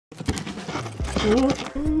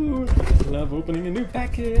Ooh, love opening a new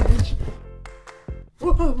package.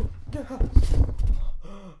 Whoa,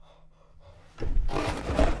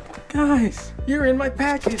 guys, you're in my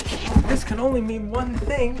package. This can only mean one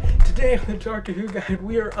thing. Today on the Doctor Who Guide,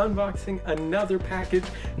 we are unboxing another package.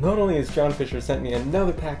 Not only has John Fisher sent me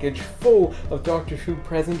another package full of Doctor Who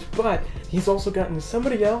presents, but he's also gotten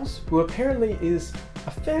somebody else who apparently is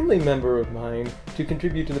a family member of mine to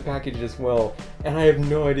contribute to the package as well. And I have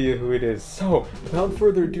no idea who it is. So, without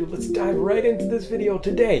further ado, let's dive right into this video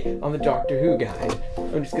today on the Doctor Who Guide.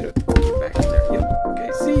 I'm just gonna put it back in there. Yep.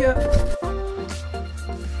 Okay, see ya!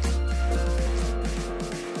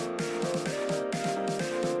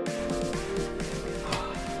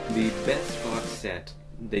 The best box set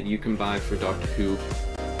that you can buy for Doctor Who.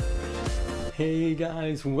 Hey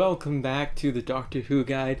guys, welcome back to the Doctor Who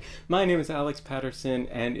Guide. My name is Alex Patterson,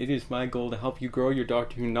 and it is my goal to help you grow your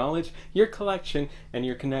Doctor Who knowledge, your collection, and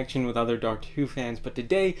your connection with other Doctor Who fans. But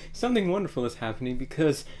today, something wonderful is happening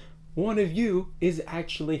because one of you is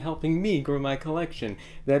actually helping me grow my collection.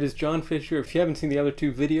 That is John Fisher. If you haven't seen the other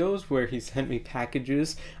two videos where he sent me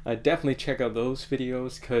packages, definitely check out those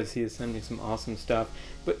videos because he has sent me some awesome stuff.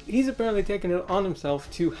 But he's apparently taken it on himself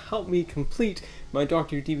to help me complete my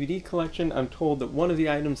Doctor Who DVD collection. I'm told that one of the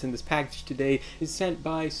items in this package today is sent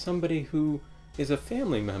by somebody who is a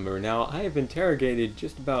family member. Now, I have interrogated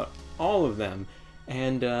just about all of them,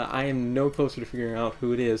 and I am no closer to figuring out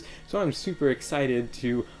who it is. So I'm super excited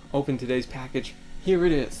to open today's package. Here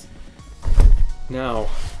it is. Now,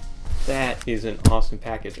 that is an awesome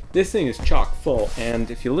package. This thing is chock full,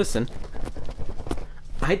 and if you listen,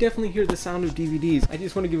 I definitely hear the sound of DVDs. I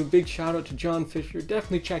just want to give a big shout out to John Fisher.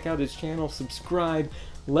 Definitely check out his channel, subscribe,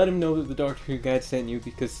 let him know that the Doctor Who Guide sent you,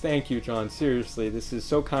 because thank you, John. Seriously, this is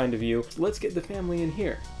so kind of you. Let's get the family in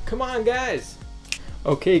here. Come on, guys!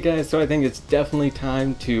 Okay, guys, so I think it's definitely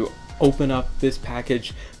time to open up this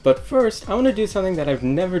package. But first, I want to do something that I've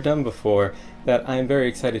never done before that I'm very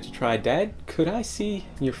excited to try. Dad, could I see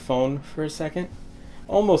your phone for a second?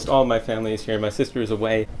 Almost all my family is here. My sister is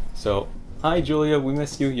away. So, hi Julia, we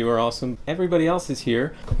missed you. You are awesome. Everybody else is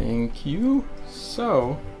here. Thank you.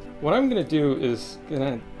 So, what I'm going to do is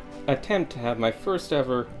going to attempt to have my first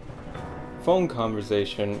ever phone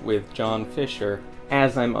conversation with John Fisher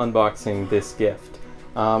as I'm unboxing this gift.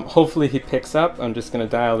 Hopefully he picks up. I'm just going to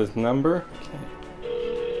dial his number. Okay.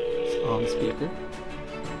 It's on speaker.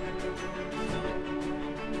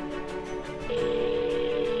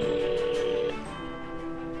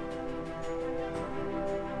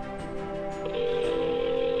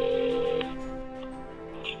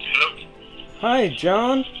 Hello? Hi,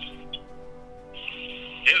 John.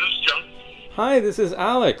 Yeah, this is John. Hi, this is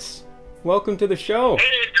Alex. Welcome to the show. Hey,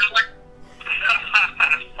 Alex.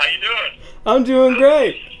 How you doing? I'm doing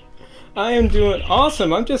great. I am doing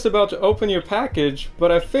awesome. I'm just about to open your package,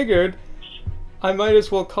 but I figured I might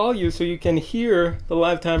as well call you so you can hear the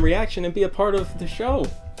live time reaction and be a part of the show.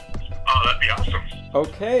 Oh, that'd be awesome.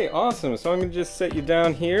 Okay, awesome. So I'm going to just set you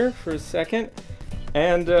down here for a second.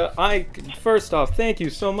 And first off, thank you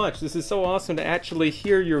so much. This is so awesome to actually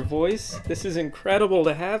hear your voice. This is incredible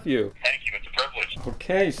to have you. Thank you. It's a privilege.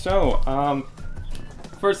 Okay, so,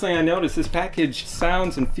 first thing I noticed, this package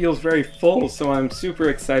sounds and feels very full, so I'm super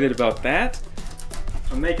excited about that.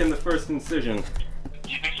 I'm making the first incision.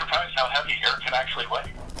 You'd be surprised how heavy air can actually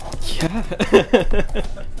weigh. Yeah.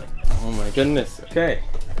 Oh my goodness. Okay.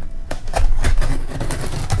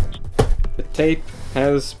 The tape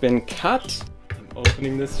has been cut. I'm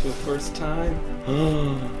opening this for the first time.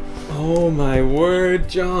 Oh my word,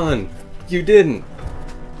 John. You didn't.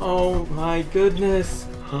 Oh my goodness.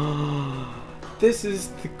 This is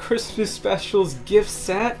the Christmas Specials gift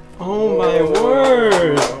set. Oh my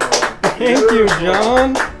word. Thank you,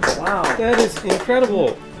 John. Wow. That is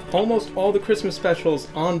incredible. Almost all the Christmas Specials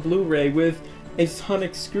on Blu-ray with a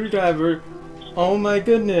sonic screwdriver. Oh my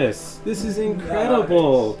goodness. This is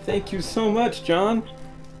incredible. Thank you so much, John.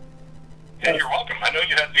 Yeah, you're welcome. I know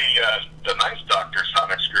you had the nice Doctor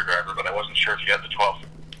sonic screwdriver, but I wasn't sure if you had the 12th.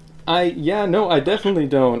 Yeah, no, I definitely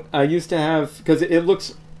don't. I used to have, because it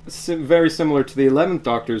looks very similar to the 11th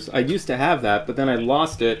Doctor's. I used to have that, but then I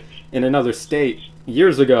lost it in another state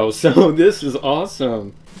years ago, so this is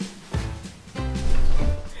awesome.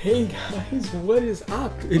 Hey guys, what is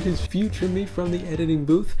up? It is Future Me from the editing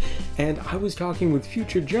booth, and I was talking with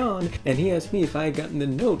Future John, and he asked me if I had gotten the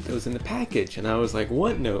note that was in the package, and I was like,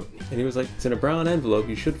 what note? And he was like, it's in a brown envelope,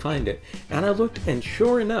 you should find it. And I looked, and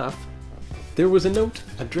sure enough, there was a note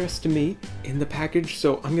addressed to me in the package,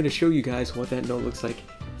 so I'm going to show you guys what that note looks like.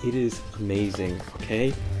 It is amazing,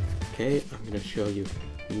 okay? Okay, I'm going to show you.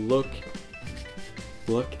 Look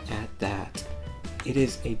at that. It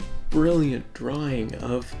is a brilliant drawing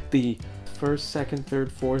of the first, second,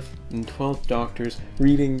 third, fourth, and 12th Doctors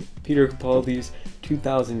reading Peter Capaldi's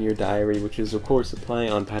 2,000-year diary, which is of course a play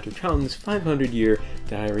on Patrick Troughton's 500-year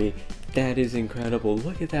diary. That is incredible.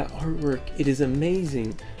 Look at that artwork. It is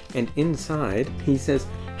amazing. And inside, he says,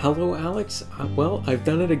 "Hello, Alex. Well, I've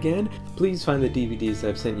done it again. Please find the DVDs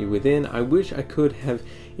I've sent you within. I wish I could have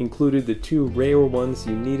included the 2 rare ones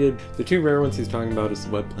you needed." The 2 rare ones he's talking about is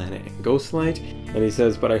Web Planet and Ghostlight. And he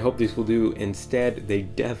says, "But I hope these will do." Instead, they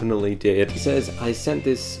definitely did. He says, "I sent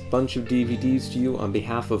this bunch of DVDs to you on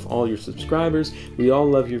behalf of all your subscribers. We all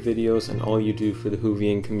love your videos and all you do for the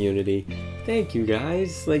Whovian community." Thank you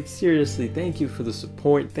guys. Like, seriously, thank you for the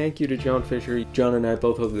support. Thank you to John Fisher. John and I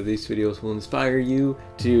both hope that these videos will inspire you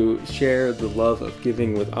to share the love of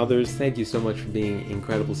giving with others. Thank you so much for being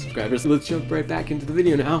incredible subscribers. Let's jump right back into the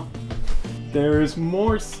video now. There's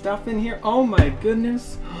more stuff in here. Oh my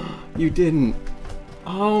goodness. You didn't.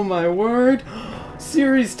 Oh my word.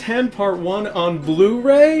 Series 10 Part 1 on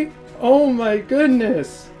Blu-ray? Oh my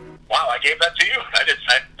goodness. Wow, I gave that to you?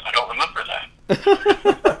 I don't remember that.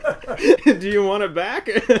 Do you want it back?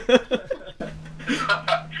 No,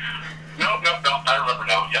 I remember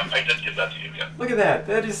now. Yep, I did give that to you, yeah. Look at that.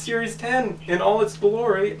 That is Series 10 in all its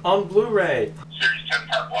glory on Blu-ray. Series 10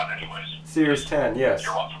 Part 1 anyways. Series 10, yes.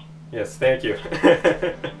 You're welcome. Yes, thank you.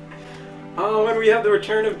 Oh, and we have the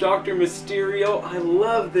return of Dr. Mysterio. I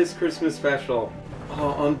love this Christmas special.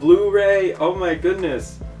 Oh, on Blu-ray. Oh my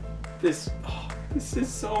goodness. This is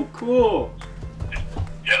so cool.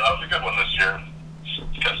 Yeah, that was a good one this year.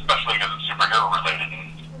 Especially because it's superhero related,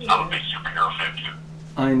 and I'm a big superhero fan too.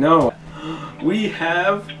 I know. We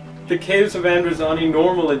have the Caves of Androzani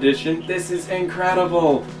Normal Edition. This is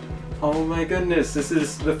incredible. Oh my goodness. This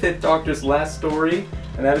is the 5th Doctor's last story,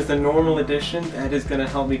 and that is the Normal Edition. That is going to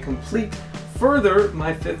help me complete further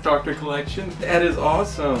my 5th Doctor collection. That is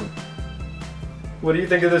awesome. What do you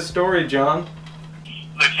think of this story, John?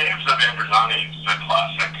 The Caves of Androzani is a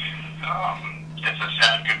classic. It's a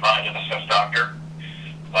sad goodbye to the 5th Doctor,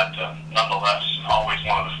 but nonetheless, always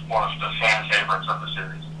one of the fan favorites of the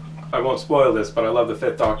series. I won't spoil this, but I love the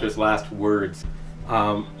 5th Doctor's last words.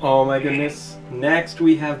 Oh my goodness. Next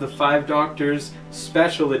we have the 5 Doctors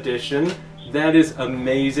Special Edition. That is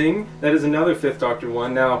amazing. That is another 5th Doctor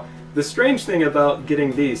one. Now, the strange thing about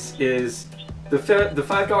getting these is the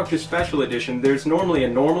 5 Doctors Special Edition, there's normally a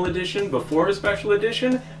normal edition before a special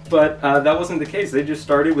edition, but that wasn't the case. They just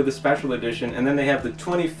started with a special edition, and then they have the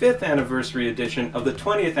 25th anniversary edition of the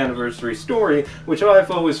 20th anniversary story, which I've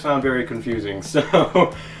always found very confusing.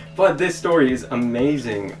 So, but this story is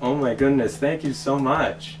amazing. Oh my goodness, thank you so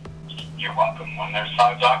much. You're welcome. When there's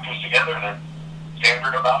 5 Doctors together and they're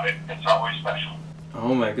standard about it, it's always special.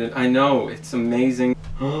 Oh my goodness, I know, it's amazing.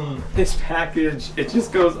 This package, it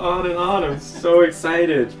just goes on and on. I'm so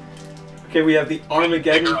excited. Okay, we have the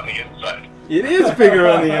Armageddon. It's bigger on the inside. It is bigger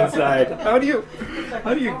on the inside. How do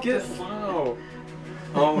you get? Wow.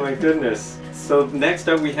 Oh my goodness. So next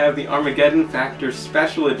up we have the Armageddon Factor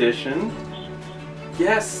Special Edition.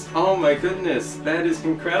 Yes. Oh my goodness. That is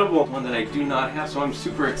incredible. One that I do not have, so I'm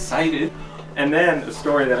super excited. And then a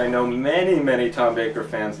story that I know many Tom Baker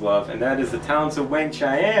fans love, and that is the Talons of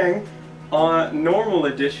Weng-Chiang on Normal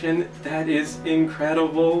Edition. That is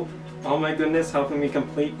incredible. Oh my goodness, helping me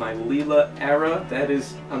complete my Leela era. That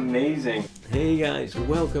is amazing. Hey guys,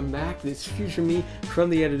 welcome back. This is Future Me from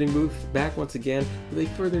the editing booth, back once again with a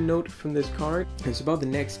further note from this card. It's about the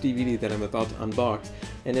next DVD that I'm about to unbox,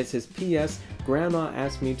 and it says, P.S. Grandma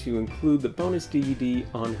asked me to include the bonus DVD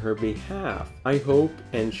on her behalf. I hope,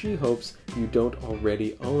 and she hopes, you don't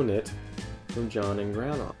already own it. From John and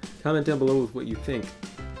Grandma. Comment down below with what you think.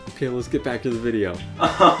 Okay, let's get back to the video.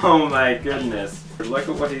 Oh my goodness. Look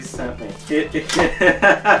at what he sent me.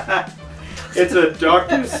 It's a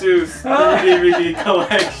Dr. Seuss DVD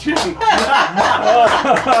collection.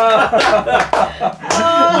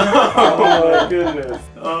 Oh my goodness.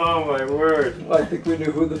 Oh my word. I think we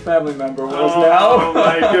knew who the family member was now. Oh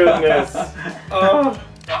my goodness. Oh.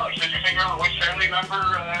 Did you figure out which family member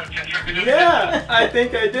contributed? Yeah, I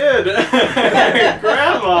think I did.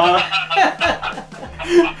 Grandma.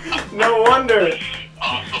 No wonder.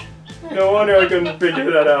 Awesome. No wonder I couldn't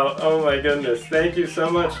figure that out. Oh my goodness. Thank you so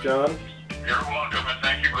much, John. You're welcome, and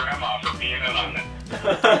thank you, Grandma, for being in on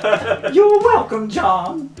it. You're welcome,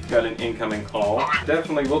 John. Got an incoming call.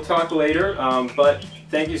 Definitely, we'll talk later, but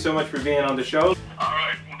thank you so much for being on the show.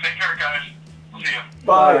 Alright, well, take care, guys. See ya.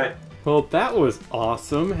 Bye. Well, that was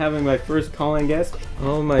awesome, having my first calling guest.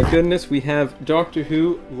 Oh my goodness, we have Doctor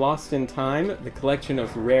Who Lost in Time, the collection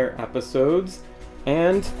of rare episodes,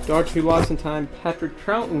 and Doctor Who Lost in Time Patrick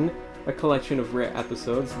Troughton, a a collection of rare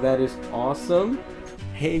episodes. That is awesome.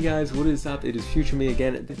 Hey guys, what is up? It is Future Me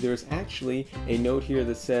again. There's actually a note here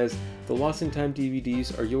that says the Lost in Time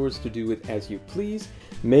DVDs are yours to do with as you please.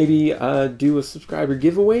 Maybe do a subscriber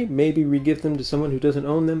giveaway, maybe re-gift them to someone who doesn't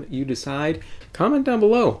own them. You decide. Comment down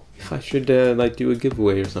below if I should like do a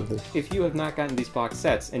giveaway or something. If you have not gotten these box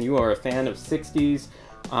sets and you are a fan of 60s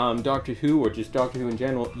Doctor Who or just Doctor Who in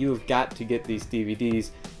general, you have got to get these DVDs.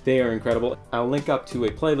 They are incredible. I'll link up to a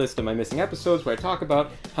playlist of my missing episodes where I talk about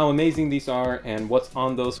how amazing these are and what's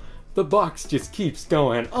on those. The box just keeps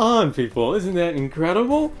going on, people. Isn't that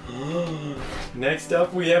incredible? Next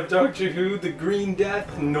up, we have Doctor Who, The Green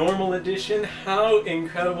Death, Normal Edition. How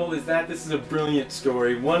incredible is that? This is a brilliant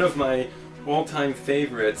story. One of my all-time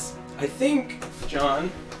favorites. I think, John,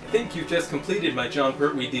 you've just completed my John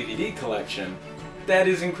Pertwee DVD collection. That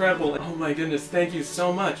is incredible. Oh my goodness, thank you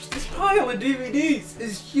so much. This pile of DVDs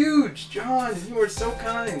is huge. John, you are so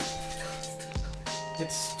kind.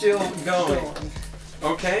 It's still going.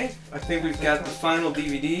 Okay, I think we've got the final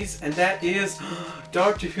DVDs, and that is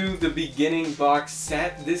Doctor Who The Beginning box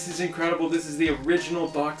set. This is incredible. This is the original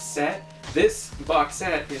box set. This box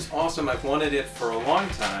set is awesome. I've wanted it for a long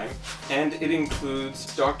time, and it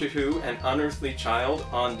includes Doctor Who, An Unearthly Child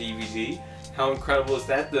on DVD. How incredible is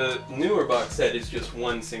that? The newer box set is just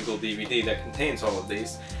one single DVD that contains all of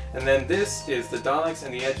these. And then this is The Daleks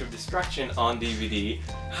and the Edge of Destruction on DVD.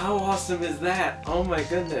 How awesome is that? Oh my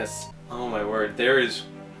goodness. Oh my word. There is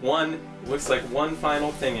one, looks like one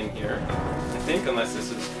final thing in here. I think, unless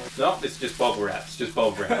this is, nope, it's just bubble wrap. It's just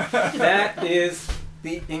bubble wrap. That is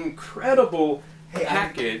the incredible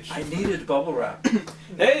package. I needed bubble wrap.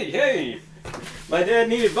 Hey! My dad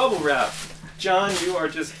needed bubble wrap. John, you are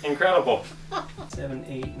just incredible. 7,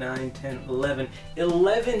 8, 9, 10, 11.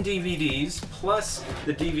 11 DVDs, plus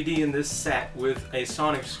the DVD in this set with a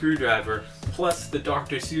sonic screwdriver, plus the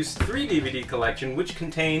Dr. Seuss 3 DVD collection, which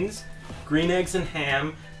contains Green Eggs and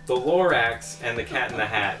Ham, The Lorax, and The Cat in the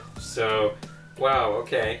Hat. So, wow,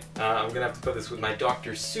 okay. I'm gonna have to put this with my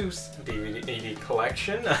Dr. Seuss DVD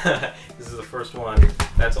collection. This is the first one.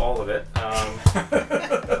 That's all of it.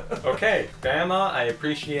 Okay, Grandma, I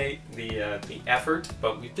appreciate the effort,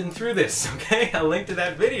 but we've been through this, okay? I'll link to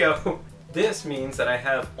that video. This means that I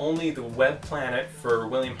have only the Web Planet for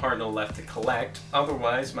William Hartnell left to collect.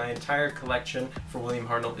 Otherwise, my entire collection for William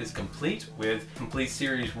Hartnell is complete, with complete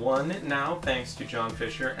Series 1 now, thanks to John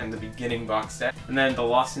Fisher, and the beginning box set. And then the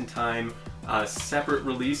Lost in Time separate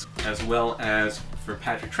release, as well as for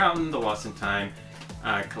Patrick Troughton, the Lost in Time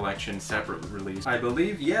collection separate release. I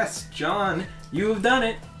believe, yes, John, you have done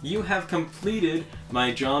it. You have completed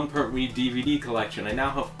my John Pertwee DVD collection. I now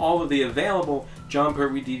have all of the available John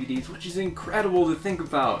Pertwee DVDs, which is incredible to think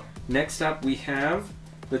about. Next up, we have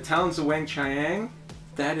the Talons of Weng-Chiang.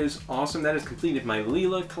 That is awesome. That has completed my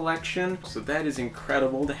Leela collection, so that is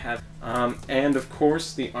incredible to have. And of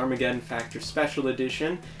course, the Armageddon Factor Special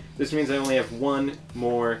Edition. This means I only have one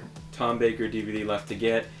more Tom Baker DVD left to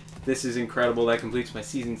get. This is incredible. That completes my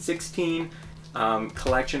Season 16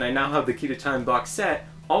 collection. I now have the Key to Time box set,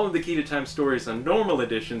 all of the Key to Time stories on normal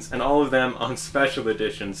editions, and all of them on special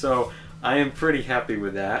edition. So I am pretty happy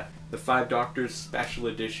with that. The 5 Doctors special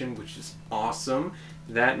edition, which is awesome.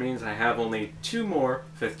 That means I have only 2 more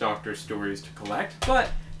 5th Doctor stories to collect.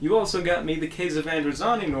 But you also got me the Case of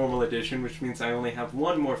Androzani normal edition, which means I only have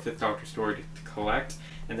 1 more 5th Doctor story to collect,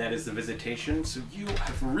 and that is The Visitation. So you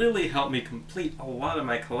have really helped me complete a lot of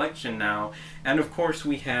my collection now. And of course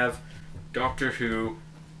we have Doctor Who,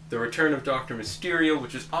 The Return of Dr. Mysterio,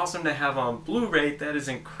 which is awesome to have on Blu-ray. That is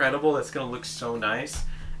incredible. That's going to look so nice.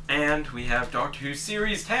 And we have Doctor Who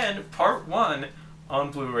Series 10, Part 1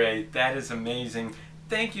 on Blu-ray. That is amazing.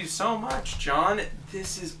 Thank you so much, John.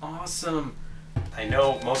 This is awesome. I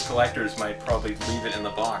know most collectors might probably leave it in the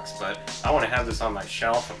box, but I want to have this on my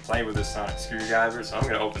shelf and play with this sonic screwdriver, so I'm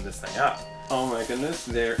going to open this thing up. Oh my goodness,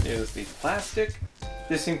 there is the plastic.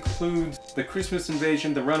 This includes The Christmas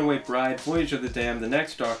Invasion, The Runaway Bride, Voyage of the Damned, The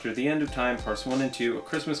Next Doctor, The End of Time, Parts 1 and 2, A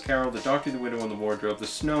Christmas Carol, The Doctor, the Widow, and the Wardrobe, The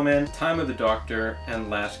Snowman, Time of the Doctor, and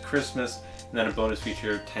Last Christmas. And then a bonus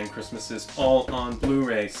feature of 10 Christmases, all on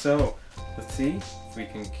Blu-ray. So, let's see if we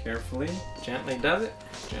can carefully, gently does it.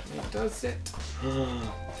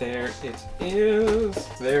 There it is.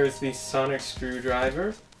 There's the sonic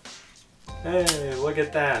screwdriver. Hey, look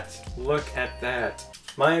at that. Look at that.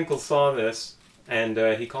 My uncle saw this, and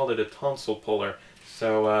he called it a tonsil puller.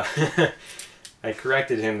 So I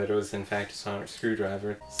corrected him that it was in fact a sonic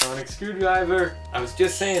screwdriver. Sonic screwdriver! I was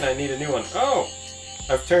just saying I need a new one. Oh!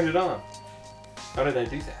 I've turned it on. How did I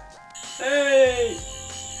do that? Hey!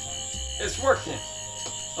 It's working!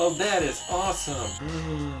 Oh, that is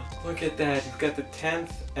awesome. Look at that. You've got the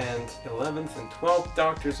 10th and 11th and 12th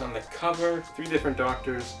Doctors on the cover. 3 different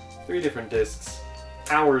Doctors, 3 different discs.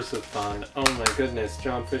 Hours of fun. Oh my goodness.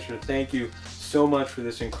 John Fisher, thank you so much for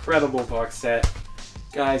this incredible box set.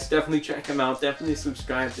 Guys, definitely check him out. Definitely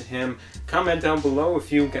subscribe to him. Comment down below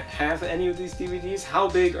if you have any of these DVDs. How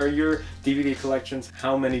big are your DVD collections?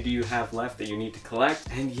 How many do you have left that you need to collect?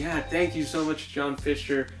 And yeah, thank you so much, John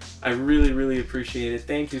Fisher. I really, really appreciate it.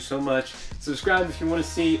 Thank you so much. Subscribe if you want to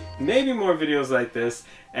see maybe more videos like this,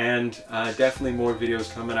 and definitely more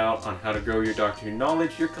videos coming out on how to grow your Doctor Who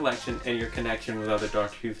knowledge, your collection, and your connection with other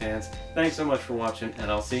Doctor Who fans. Thanks so much for watching,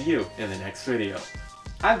 and I'll see you in the next video.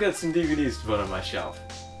 I've got some DVDs to put on my shelf.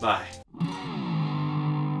 Bye.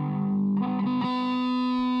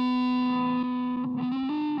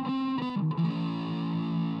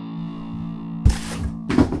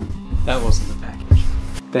 That wasn't the package.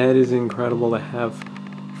 That is incredible to have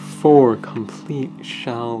 4 complete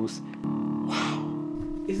shelves. Wow.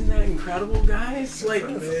 Isn't that incredible, guys? Like,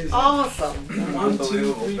 it's awesome. 1,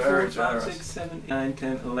 2, 3, 4, 5, 6, 7, 8, 9,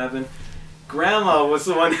 10, 11. Grandma was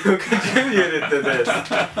the one who contributed to this.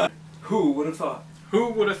 Who would have thought? Who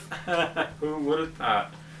would have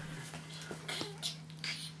thought?